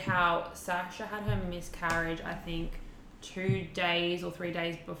weird how Sasha had her miscarriage, I think 2 days or 3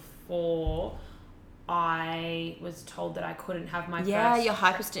 days before I was told that I couldn't have my first. Yeah, you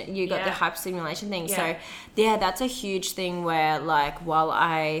got the hyperstimulation thing. Yeah. So yeah, that's a huge thing where, like, while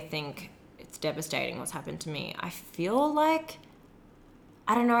I think it's devastating what's happened to me, I feel like,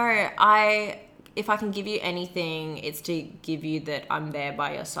 I don't know, if I can give you anything, it's to give you that I'm there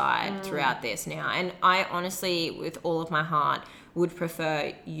by your side throughout this now. And I honestly, with all of my heart, would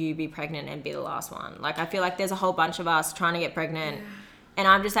prefer you be pregnant and be the last one. Like, I feel like there's a whole bunch of us trying to get pregnant, and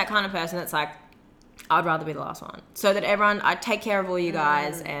I'm just that kind of person that's like, I'd rather be the last one, so that I take care of all you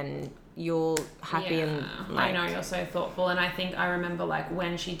guys and you're happy. And like, I know, you're so thoughtful. And I think I remember, like,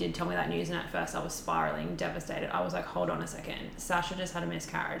 when she did tell me that news, and at first I was spiraling, devastated. I was like, hold on a second, Sasha just had a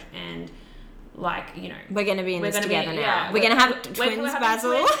miscarriage, and like, we're going to be in this together now. Yeah, we're going to have twins,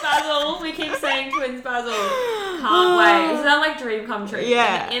 Basil. Twins, Basil. We keep saying twins, Basil. Can't wait. Isn't that like dream come true?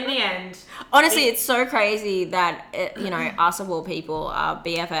 Yeah. In the end. Honestly, it's so crazy that, us of all people are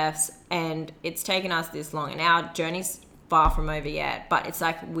BFFs, and it's taken us this long, and our journey's far from over yet, but it's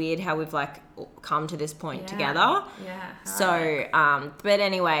like weird how we've like come to this point together. Yeah. So, but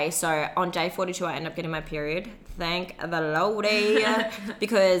anyway, so on day 42, I end up getting my period. Thank the Lordy,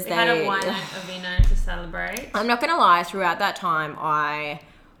 because we had a wine and a vino to celebrate. I'm not gonna lie, throughout that time, I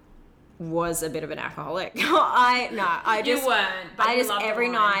was a bit of an alcoholic. You weren't. But I just every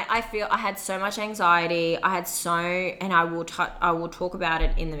night I had so much anxiety. And I will talk about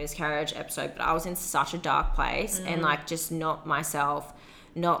it in the miscarriage episode. But I was in such a dark place and like just not myself.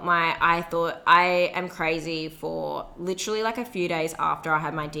 I thought I am crazy for literally like a few days after I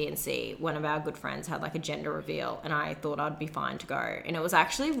had my D&C, one of our good friends had like a gender reveal, and I thought I'd be fine to go. And it was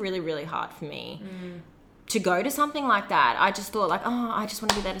actually really, really hard for me to go to something like that. I just thought like, oh, I just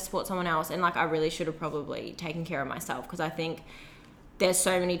want to be there to support someone else. And like, I really should have probably taken care of myself, because I think there's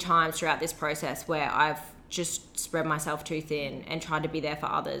so many times throughout this process where I've just spread myself too thin and tried to be there for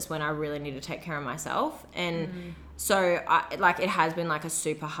others when I really need to take care of myself. And So it has been like a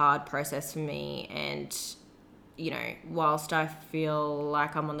super hard process for me, and whilst I feel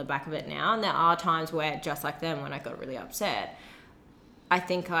like I'm on the back of it now, and there are times where, just like then when I got really upset, I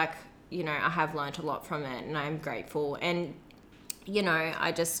think I have learned a lot from it, and I'm grateful. And,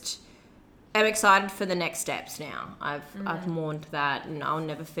 I just am excited for the next steps now. I've mourned that, and I'll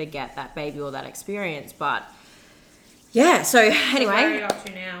never forget that baby or that experience. But yeah, so anyway. Where are you up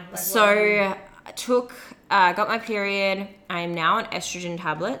to now? I got my period. I am now on estrogen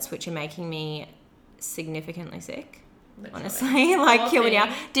tablets, which are making me significantly sick. Literally. Honestly, killing you.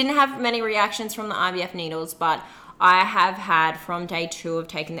 Didn't have many reactions from the IVF needles, but I have had, from day 2 of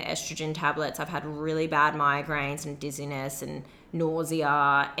taking the estrogen tablets, I've had really bad migraines and dizziness and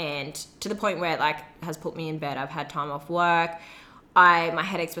nausea, and to the point where it has put me in bed. I've had time off work. My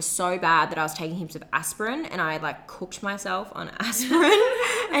headaches were so bad that I was taking heaps of aspirin, and I cooked myself on aspirin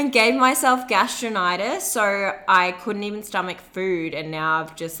and gave myself gastritis, so I couldn't even stomach food. And now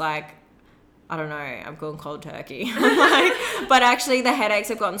I've just I don't know, I've gone cold turkey. But actually the headaches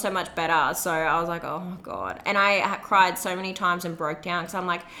have gotten so much better. So I was like, oh my God. And I cried so many times and broke down, because I'm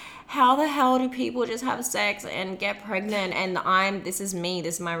like, how the hell do people just have sex and get pregnant? And this is me,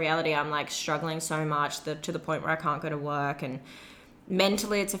 this is my reality. I'm struggling so much to the point where I can't go to work, and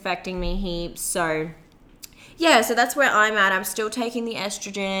mentally it's affecting me heaps. So yeah, so that's where I'm at. I'm still taking the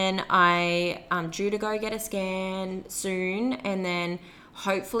estrogen. I'm due to go get a scan soon, and then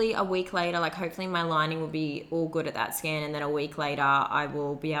hopefully a week later, hopefully my lining will be all good at that scan, and then a week later I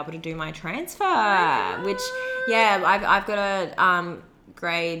will be able to do my transfer, which, yeah, I've got a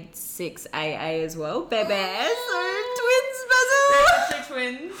grade 6 AA as well, baby. So twins, Basil.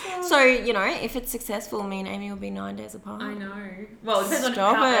 Twins. So, if it's successful, me and Amy will be 9 days apart. I know. Well, it depends on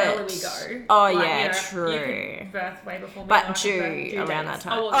Stop how it. early we go. Oh, yeah, true. You could birth way before me. But due around that dates.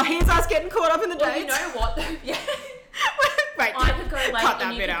 time. Well, here's us getting caught up in the well, dates. you know what? Yeah. Right, I could go late cut that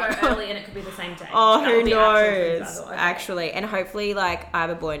and you bit could out. go early, and it could be the same day. Oh, That who would be knows? Okay. Actually, and hopefully, I have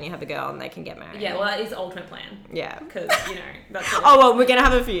a boy and you have a girl, and they can get married. Yeah, well, that is the ultimate plan. Yeah. Because, that's Oh, well, we're gonna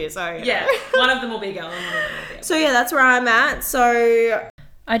have a few, so yeah, one of them will be a girl and one of them will be a So yeah, that's where I'm at. So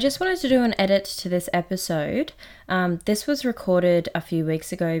I just wanted to do an edit to this episode. This was recorded a few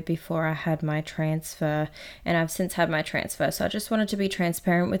weeks ago before I had my transfer, and I've since had my transfer. So I just wanted to be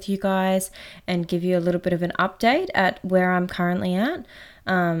transparent with you guys and give you a little bit of an update at where I'm currently at.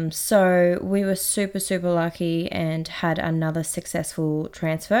 So we were super, super lucky and had another successful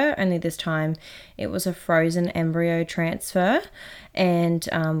transfer. Only this time it was a frozen embryo transfer, and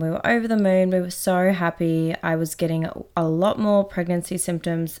we were over the moon. We were so happy. I was getting a lot more pregnancy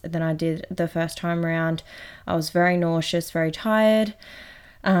symptoms than I did the first time around. I was very nauseous, very tired.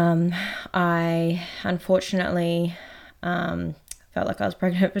 I unfortunately felt like I was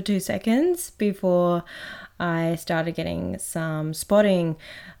pregnant for 2 seconds before I started getting some spotting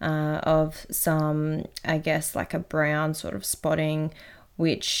of some, I guess, a brown sort of spotting,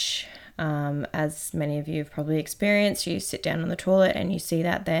 which, as many of you have probably experienced, you sit down on the toilet and you see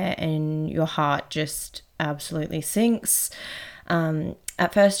that there and your heart just absolutely sinks.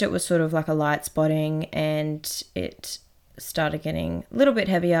 At first it was sort of like a light spotting, and it started getting a little bit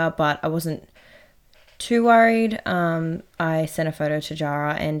heavier, but I wasn't too worried. I sent a photo to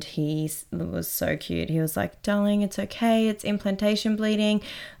Jara, and he was so cute. He was like, darling, it's okay. It's implantation bleeding.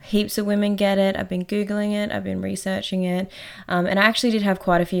 Heaps of women get it. I've been Googling it. I've been researching it. And I actually did have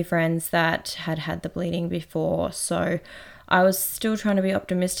quite a few friends that had the bleeding before. So I was still trying to be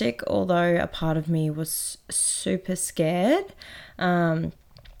optimistic, although a part of me was super scared. The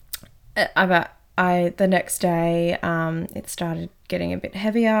next day, it started getting a bit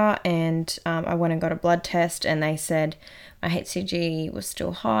heavier, and I went and got a blood test, and they said my HCG was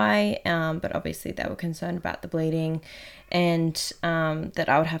still high, but obviously they were concerned about the bleeding, and that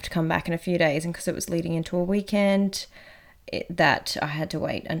I would have to come back in a few days, and because it was leading into a weekend, that I had to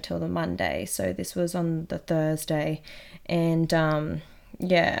wait until the Monday. So this was on the Thursday, and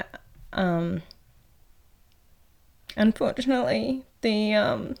unfortunately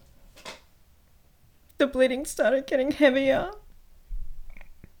the bleeding started getting heavier,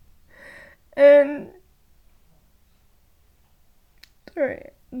 and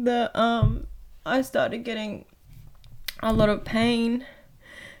I started getting a lot of pain,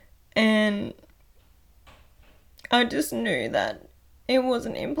 and I just knew that it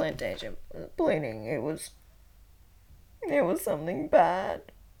wasn't implantation bleeding. It was something bad.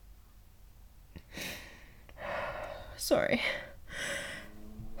 Sorry.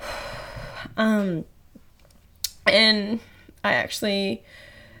 And I actually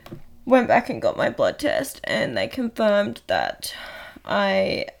went back and got my blood test, and they confirmed that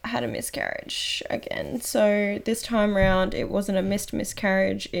I had a miscarriage again. So this time round, it wasn't a missed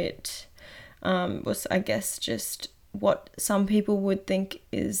miscarriage. It was, I guess, just what some people would think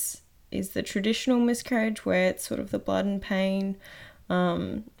is the traditional miscarriage, where it's sort of the blood and pain.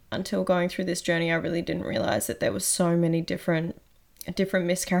 Until going through this journey, I really didn't realize that there was so many different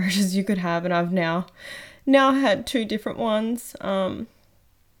miscarriages you could have, and I've now had 2 different ones,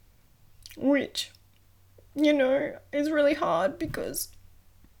 which, you know, is really hard because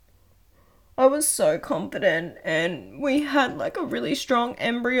I was so confident and we had like a really strong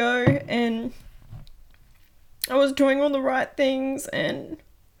embryo and I was doing all the right things, and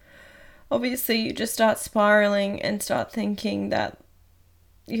obviously you just start spiraling and start thinking that,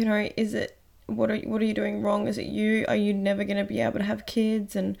 you know, is it, what are you doing wrong? Is it you? Are you never going to be able to have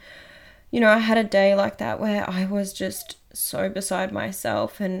kids? And, you know, I had a day like that where I was just so beside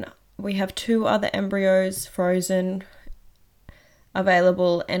myself, and we have 2 other embryos frozen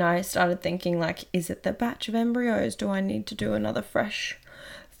available, and I started thinking, like, is it the batch of embryos? Do I need to do another fresh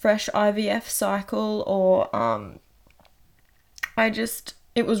IVF cycle? Or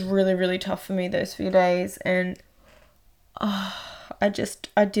it was really, really tough for me those few days, and I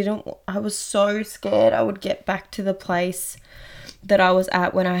was so scared I would get back to the place that I was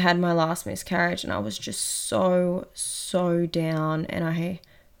at when I had my last miscarriage, and I was just so down, and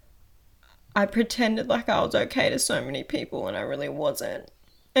I pretended like I was okay to so many people, and I really wasn't.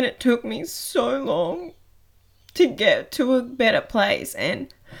 And it took me so long to get to a better place,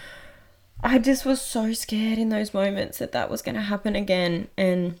 and I just was so scared in those moments that was going to happen again.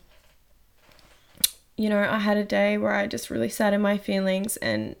 And, you know, I had a day where I just really sat in my feelings,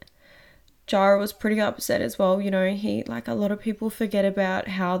 and Jara was pretty upset as well. You know, like a lot of people forget about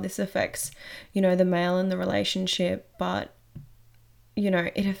how this affects, you know, the male in the relationship, but, you know,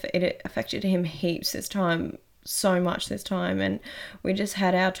 it affected him heaps this time, so much this time. And we just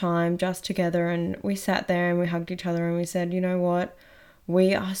had our time just together, and we sat there and we hugged each other and we said, you know what?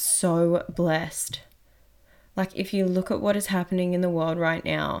 We are so blessed. Like, if you look at what is happening in the world right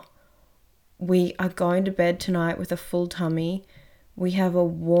now, we are going to bed tonight with a full tummy. We have a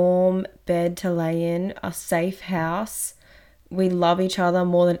warm bed to lay in, a safe house. We love each other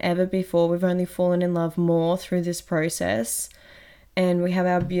more than ever before. We've only fallen in love more through this process. And we have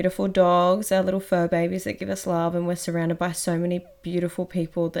our beautiful dogs, our little fur babies that give us love. And we're surrounded by so many beautiful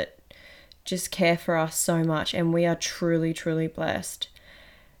people that just care for us so much. And we are truly, truly blessed.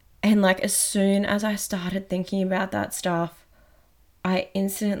 And like, as soon as I started thinking about that stuff, I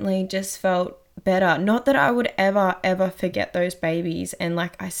instantly just felt better. Not that I would ever forget those babies, and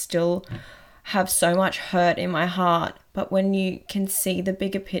like, I still have so much hurt in my heart, but when you can see the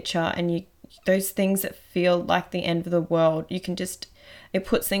bigger picture and those things that feel like the end of the world, it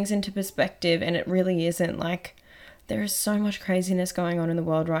puts things into perspective, and it really isn't. Like, there is so much craziness going on in the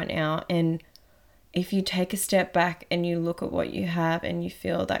world right now, and if you take a step back and you look at what you have and you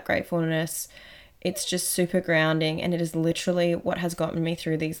feel that gratefulness, it's just super grounding, and it is literally what has gotten me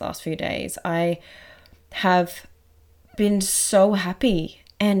through these last few days. I have been so happy,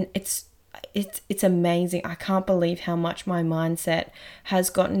 and it's amazing. I can't believe how much my mindset has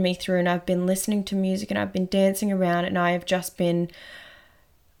gotten me through, and I've been listening to music and I've been dancing around, and I have just been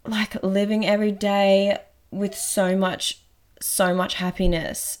like living every day with so much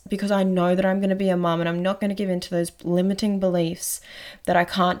happiness, because I know that I'm going to be a mum, and I'm not going to give in to those limiting beliefs that I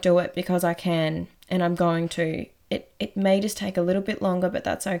can't do it, because I can, and I'm going to. It may just take a little bit longer, but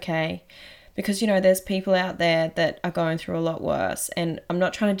that's okay, because, you know, there's people out there that are going through a lot worse, and I'm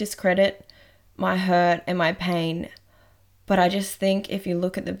not trying to discredit my hurt and my pain, but I just think if you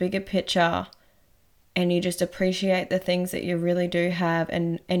look at the bigger picture and you just appreciate the things that you really do have,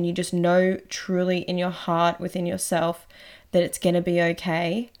 and you just know truly in your heart, within yourself, that it's going to be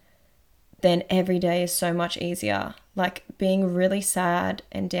okay, then every day is so much easier. Like, being really sad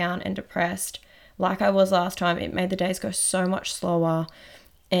and down and depressed, like I was last time, it made the days go so much slower,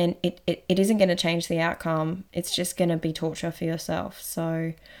 and it isn't going to change the outcome. It's just going to be torture for yourself.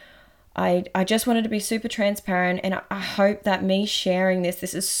 So I just wanted to be super transparent, and I hope that me sharing this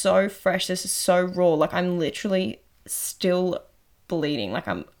is so fresh, this is so raw. Like, I'm literally still bleeding. Like,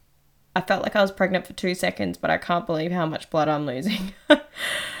 I felt like I was pregnant for 2 seconds, but I can't believe how much blood I'm losing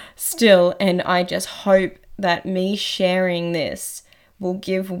still. And I just hope that me sharing this will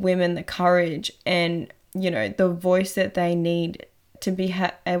give women the courage and, you know, the voice that they need to be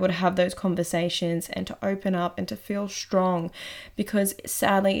able to have those conversations and to open up and to feel strong, because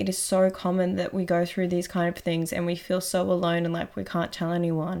sadly it is so common that we go through these kind of things and we feel so alone and like we can't tell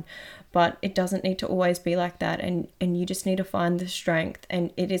anyone. But it doesn't need to always be like that, and you just need to find the strength,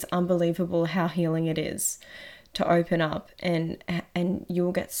 and it is unbelievable how healing it is to open up and and you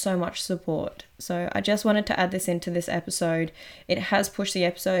will get so much support. So I just wanted to add this into this episode. It has pushed the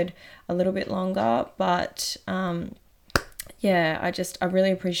episode a little bit longer, but yeah, I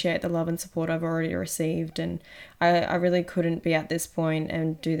really appreciate the love and support I've already received, and I really couldn't be at this point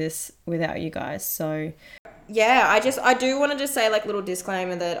and do this without you guys. So yeah, I do want to just say like little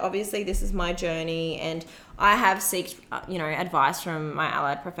disclaimer that obviously this is my journey, and I have sought advice from my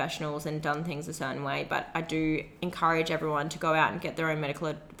allied professionals and done things a certain way, but I do encourage everyone to go out and get their own medical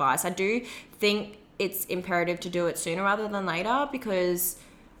advice. I do think it's imperative to do it sooner rather than later, because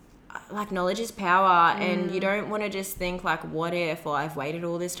like knowledge is power, and you don't want to just think like, what if, or I've waited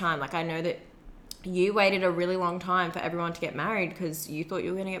all this time. Like I know that you waited a really long time for everyone to get married because you thought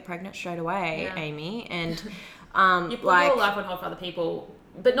you were going to get pregnant straight away, Amy, and you put your life on hold for other people,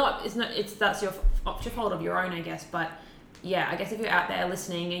 but that's your fault of your own, I guess. But yeah, I guess if you're out there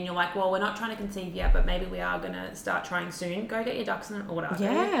listening and you're like, well, we're not trying to conceive yet, but maybe we are going to start trying soon, go get your ducks in order.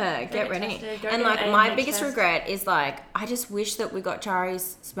 Yeah, get ready. And like my biggest regret is like, I just wish that we got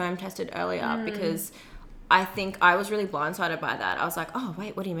Chari's sperm tested earlier, because I think I was really blindsided by that. I was like, oh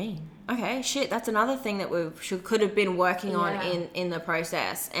wait, what do you mean? Okay, shit, that's another thing that could have been working on in the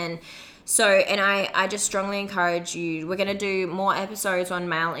process. And so, and I just strongly encourage you, we're going to do more episodes on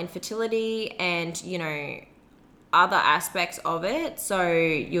male infertility and, other aspects of it, so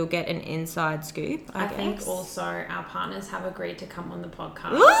you'll get an inside scoop, I guess. Think also our partners have agreed to come on the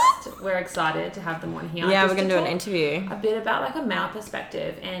podcast. We're excited to have them on here. Yeah, we're going to do an interview. A bit about like a male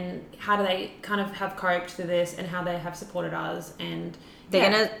perspective and how do they kind of have coped through this and how they have supported us, and they're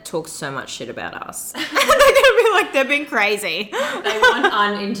going to talk so much shit about us. They're going to be like, they're being crazy.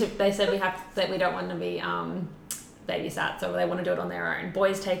 They said we don't want to be babysat, so they want to do it on their own.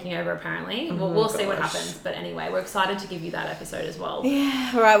 Boys taking over apparently. We'll see what happens, but anyway, we're excited to give you that episode as well.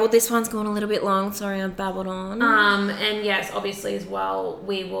 Yeah, all right, well this one's gone a little bit long, sorry I babbled on. And yes, obviously as well,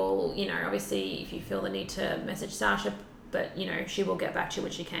 we will, obviously if you feel the need to message Sasha, but she will get back to you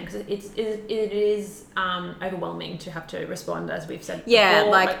when she can, because it is overwhelming to have to respond, as we've said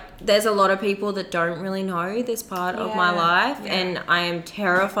before. Like there's a lot of people that don't really know this part of my life, and I am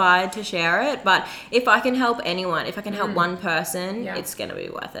terrified to share it, but if I can help anyone, if I can help one person, it's gonna be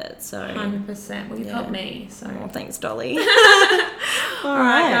worth it. So 100%. Well, you've helped me, so thanks, Dolly. All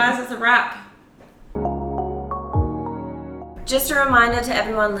right guys, that's a wrap. Just a reminder to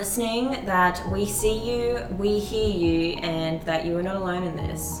everyone listening that we see you, we hear you, and that you are not alone in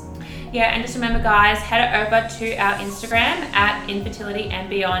this. Yeah, and just remember guys, head over to our Instagram at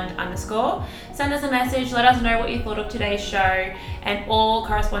infertilityandbeyond_. Send us a message, let us know what you thought of today's show, and all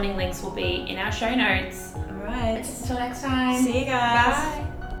corresponding links will be in our show notes. All right. Until next time. See you guys. Bye.